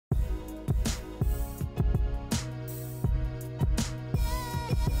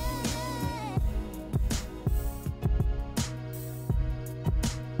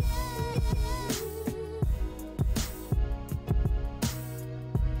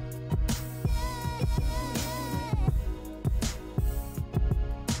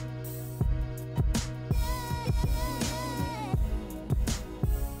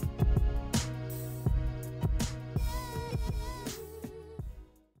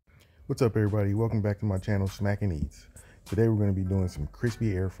What's up, everybody? Welcome back to my channel, Smack and Eats. Today we're going to be doing some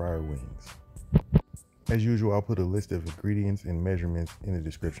crispy air fryer wings. As usual, I'll put a list of ingredients and measurements in the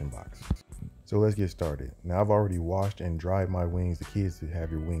description box. So let's get started. Now I've already washed and dried my wings. The key is to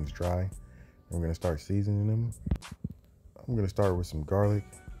have your wings dry. And we're going to start seasoning them. I'm going to start with some garlic,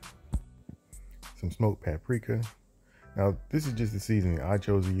 some smoked paprika. Now this is just the seasoning I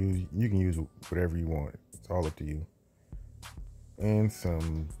chose to use. You can use whatever you want. It's all up to you. And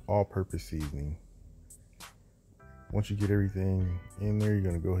some all-purpose seasoning. Once you get everything in there, you're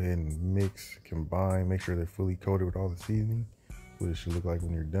going to go ahead and mix, combine, make sure they're fully coated with all the seasoning, what it should look like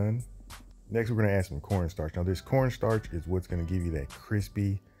when you're done. Next, we're going to add some cornstarch. Now this cornstarch is what's going to give you that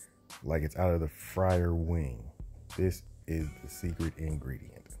crispy, like it's out of the fryer wing. This is the secret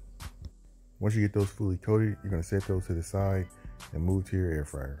ingredient. Once you get those fully coated, you're going to set those to the side and move to your air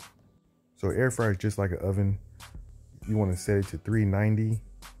fryer. So air fryer is just like an oven. You want to set it to 390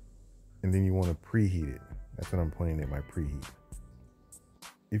 and then you want to preheat it. That's what I'm pointing at, my preheat.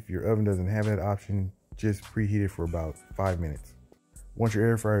 If your oven doesn't have that option, just preheat it for about 5 minutes. Once your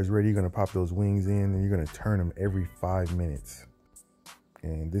air fryer is ready, you're going to pop those wings in and you're going to turn them every 5 minutes.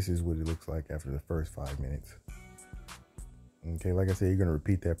 And this is what it looks like after the first 5 minutes. Okay, like I said, you're going to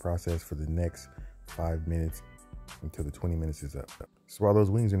repeat that process for the next 5 minutes until the 20 minutes is up. So while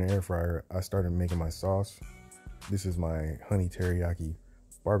those wings are in the air fryer, I started making my sauce. This is my honey teriyaki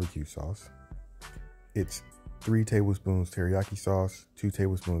barbecue sauce. It's 3 tablespoons teriyaki sauce, 2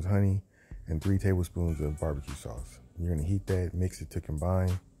 tablespoons honey, and 3 tablespoons of barbecue sauce. You're gonna heat that, mix it to combine.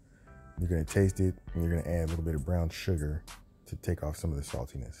 You're gonna taste it, and you're gonna add a little bit of brown sugar to take off some of the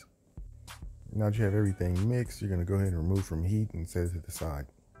saltiness. Now that you have everything mixed, you're gonna go ahead and remove from heat and set it to the side.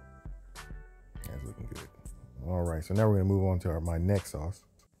 That's looking good. All right, so now we're gonna move on to my next sauce.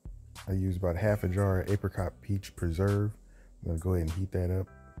 I use about half a jar of apricot peach preserve. I'm gonna go ahead and heat that up.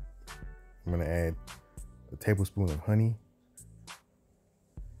 I'm gonna add a tablespoon of honey,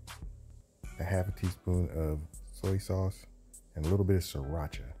 a half a teaspoon of soy sauce, and a little bit of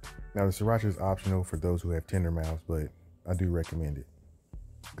sriracha. Now the sriracha is optional for those who have tender mouths, but I do recommend it.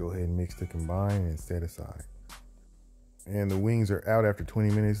 Go ahead and mix to combine and set aside. And the wings are out after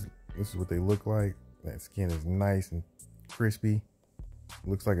 20 minutes. This is what they look like. That skin is nice and crispy.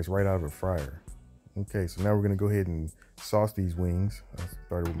 Looks like it's right out of a fryer. Okay, so now we're gonna go ahead and sauce these wings. I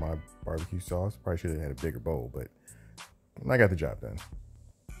started with my barbecue sauce. Probably should have had a bigger bowl, but I got the job done.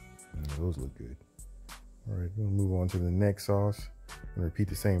 Those look good. All right, we're gonna move on to the next sauce. I'm gonna repeat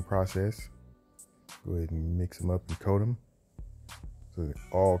the same process. Go ahead and mix them up and coat them. So they're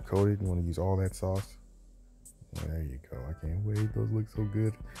all coated. You wanna use all that sauce. There you go, I can't wait. Those look so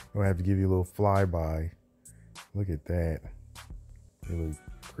good. I'm gonna have to give you a little flyby. Look at that. They look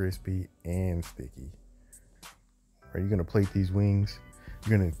crispy and sticky. All right, you're gonna plate these wings.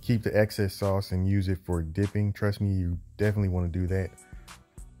 You're gonna keep the excess sauce and use it for dipping. Trust me, you definitely wanna do that.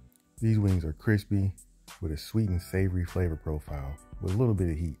 These wings are crispy with a sweet and savory flavor profile with a little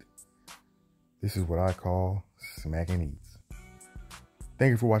bit of heat. This is what I call Smack and Eats. Thank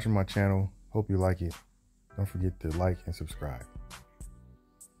you for watching my channel. Hope you like it. Don't forget to like and subscribe.